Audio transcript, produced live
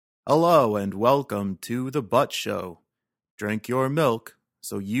Hello and welcome to the Butt Show. Drink your milk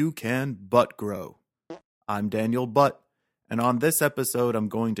so you can butt grow. I'm Daniel Butt, and on this episode, I'm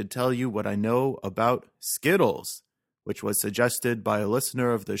going to tell you what I know about Skittles, which was suggested by a listener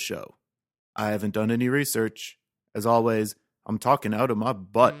of the show. I haven't done any research. As always, I'm talking out of my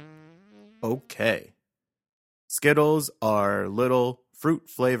butt. Okay. Skittles are little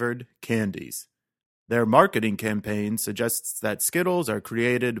fruit-flavored candies. Their marketing campaign suggests that Skittles are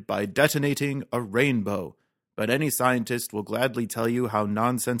created by detonating a rainbow, but any scientist will gladly tell you how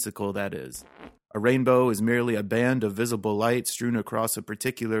nonsensical that is. A rainbow is merely a band of visible light strewn across a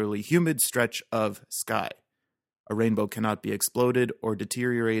particularly humid stretch of sky. A rainbow cannot be exploded or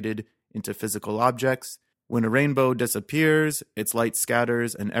deteriorated into physical objects. When a rainbow disappears, its light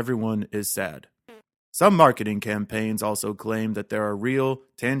scatters and everyone is sad. Some marketing campaigns also claim that there are real,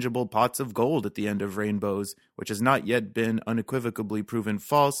 tangible pots of gold at the end of rainbows, which has not yet been unequivocally proven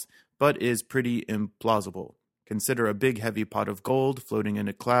false, but is pretty implausible. Consider a big heavy pot of gold floating in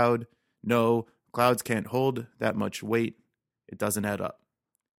a cloud. No, clouds can't hold that much weight. It doesn't add up.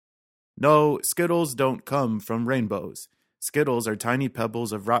 No, Skittles don't come from rainbows. Skittles are tiny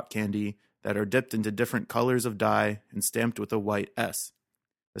pebbles of rock candy that are dipped into different colors of dye and stamped with a white S.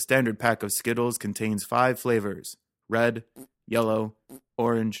 The standard pack of Skittles contains 5 flavors: red, yellow,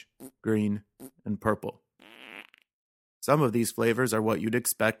 orange, green, and purple. Some of these flavors are what you'd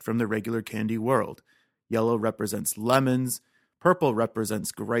expect from the regular candy world. Yellow represents lemons, purple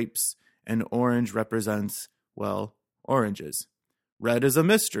represents grapes, and orange represents, well, oranges. Red is a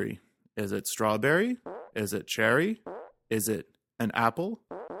mystery. Is it strawberry? Is it cherry? Is it an apple?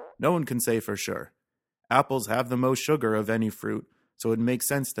 No one can say for sure. Apples have the most sugar of any fruit, so it makes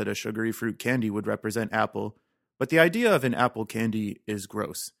sense that a sugary fruit candy would represent apple, but the idea of an apple candy is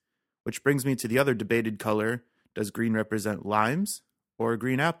gross. Which brings me to the other debated color: does green represent limes or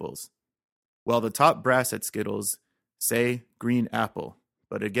green apples? Well, the top brass at Skittles say green apple,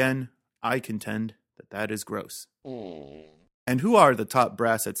 but again, I contend that that is gross. And who are the top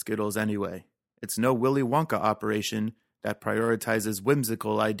brass at Skittles anyway? It's no Willy Wonka operation that prioritizes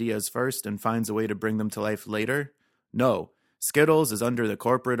whimsical ideas first and finds a way to bring them to life later. No, Skittles is under the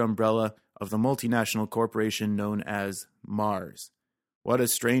corporate umbrella of the multinational corporation known as Mars. What a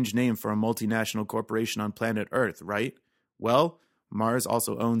strange name for a multinational corporation on planet Earth, right? Well, Mars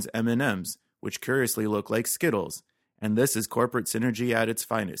also owns M&Ms, which curiously look like Skittles, and this is corporate synergy at its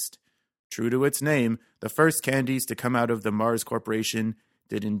finest. True to its name, the first candies to come out of the Mars Corporation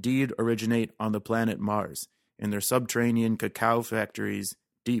did indeed originate on the planet Mars, in their subterranean cacao factories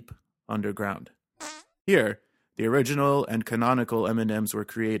deep underground. Here, the original and canonical M&Ms were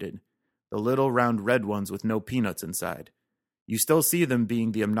created, the little round red ones with no peanuts inside. You still see them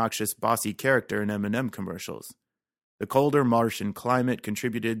being the obnoxious bossy character in M&M commercials. The colder Martian climate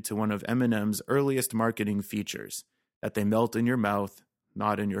contributed to one of M&M's earliest marketing features, that they melt in your mouth,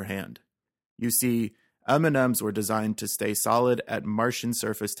 not in your hand. You see, M&Ms were designed to stay solid at Martian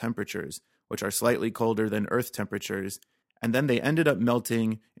surface temperatures, which are slightly colder than Earth temperatures, and then they ended up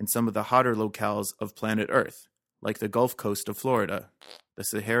melting in some of the hotter locales of planet Earth, like the Gulf Coast of Florida, the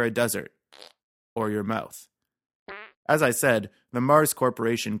Sahara Desert, or your mouth. As I said, the Mars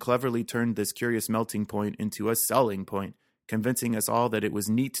Corporation cleverly turned this curious melting point into a selling point, convincing us all that it was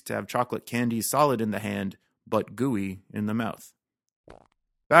neat to have chocolate candy solid in the hand, but gooey in the mouth.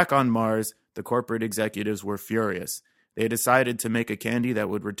 Back on Mars, the corporate executives were furious. They decided to make a candy that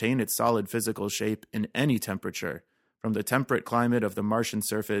would retain its solid physical shape in any temperature, from the temperate climate of the Martian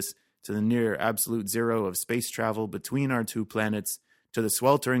surface to the near absolute zero of space travel between our two planets, to the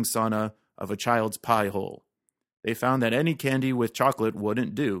sweltering sauna of a child's pie hole. They found that any candy with chocolate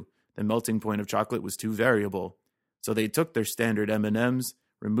wouldn't do. The melting point of chocolate was too variable. So they took their standard M&Ms,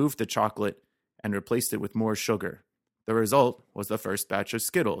 removed the chocolate, and replaced it with more sugar. The result was the first batch of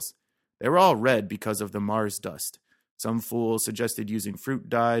Skittles. They were all red because of the Mars dust. Some fool suggested using fruit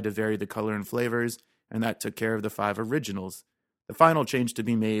dye to vary the color and flavors, and that took care of the 5 originals. The final change to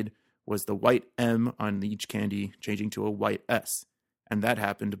be made was the white M on each candy changing to a white S, and that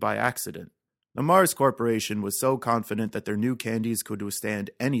happened by accident. The Mars Corporation was so confident that their new candies could withstand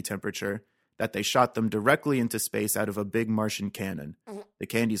any temperature that they shot them directly into space out of a big Martian cannon. The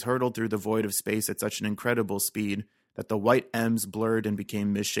candies hurtled through the void of space at such an incredible speed that the white M's blurred and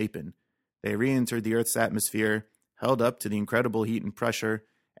became misshapen. They re-entered the Earth's atmosphere, held up to the incredible heat and pressure,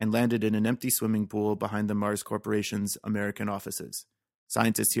 and landed in an empty swimming pool behind the Mars Corporation's American offices.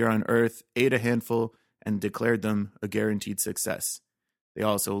 Scientists here on Earth ate a handful and declared them a guaranteed success. They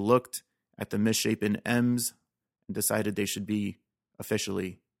also looked at the misshapen M's and decided they should be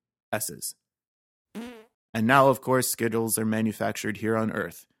officially S's. And now, of course, Skittles are manufactured here on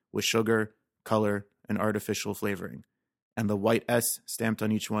Earth, with sugar, color, and artificial flavoring. And the white S stamped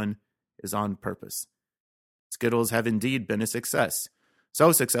on each one is on purpose. Skittles have indeed been a success.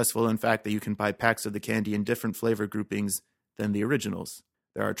 So successful, in fact, that you can buy packs of the candy in different flavor groupings than the originals.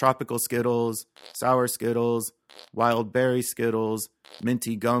 There are tropical Skittles, sour Skittles, wild berry Skittles,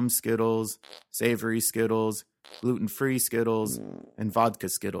 minty gum Skittles, savory Skittles, gluten-free Skittles, and vodka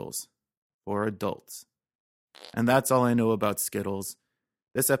Skittles for adults. And that's all I know about Skittles.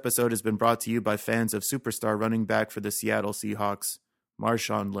 This episode has been brought to you by fans of superstar running back for the Seattle Seahawks,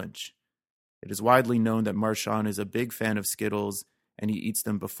 Marshawn Lynch. It is widely known that Marshawn is a big fan of Skittles, and he eats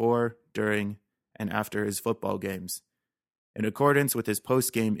them before, during, and after his football games. In accordance with his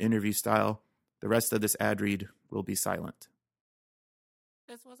post-game interview style, the rest of this ad read will be silent.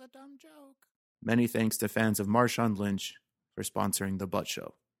 This was a dumb joke. Many thanks to fans of Marshawn Lynch for sponsoring The Butt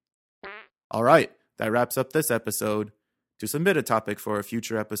Show. All right, that wraps up this episode. To submit a topic for a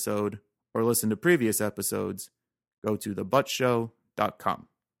future episode or listen to previous episodes, go to thebuttshow.com.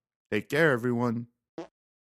 Take care, everyone.